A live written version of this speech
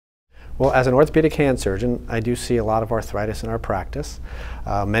Well, as an orthopedic hand surgeon, I do see a lot of arthritis in our practice.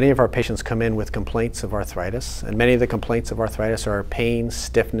 Many of our patients come in with complaints of arthritis, and many of the complaints of arthritis are pain,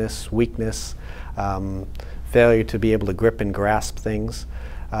 stiffness, weakness, failure to be able to grip and grasp things.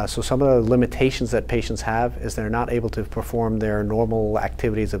 So some of the limitations that patients have is they're not able to perform their normal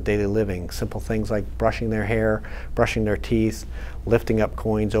activities of daily living. Simple things like brushing their hair, brushing their teeth, lifting up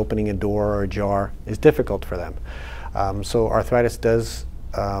coins, opening a door or a jar is difficult for them. So arthritis does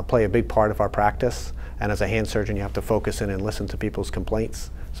play a big part of our practice, and as a hand surgeon you have to focus in and listen to people's complaints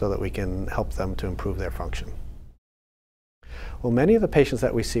so that we can help them to improve their function. Well, many of the patients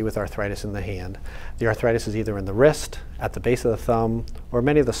that we see with arthritis in the hand, the arthritis is either in the wrist, at the base of the thumb, or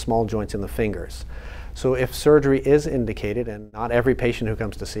many of the small joints in the fingers. So if surgery is indicated, and not every patient who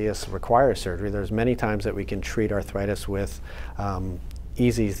comes to see us requires surgery, there's many times that we can treat arthritis with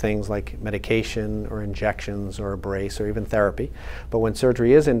easy things like medication or injections or a brace or even therapy. But when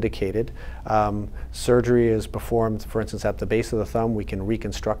surgery is indicated, surgery is performed, for instance, at the base of the thumb. We can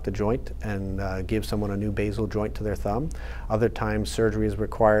reconstruct the joint and give someone a new basal joint to their thumb. Other times surgery is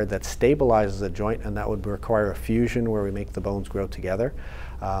required that stabilizes the joint, and that would require a fusion where we make the bones grow together.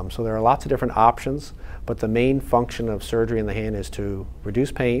 So there are lots of different options, but the main function of surgery in the hand is to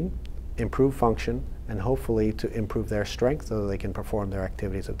reduce pain, improve function, and hopefully to improve their strength so that they can perform their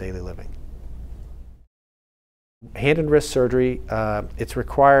activities of daily living. Hand and wrist surgery, it's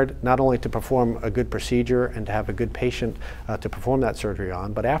required not only to perform a good procedure and to have a good patient to perform that surgery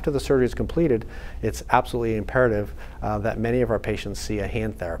on, but after the surgery is completed, it's absolutely imperative that many of our patients see a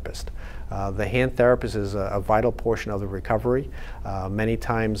hand therapist. The hand therapist is a vital portion of the recovery. Many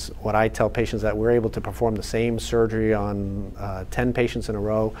times what I tell patients that we're able to perform the same surgery on 10 patients in a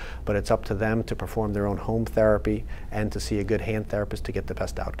row, but it's up to them to perform their own home therapy and to see a good hand therapist to get the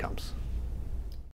best outcomes.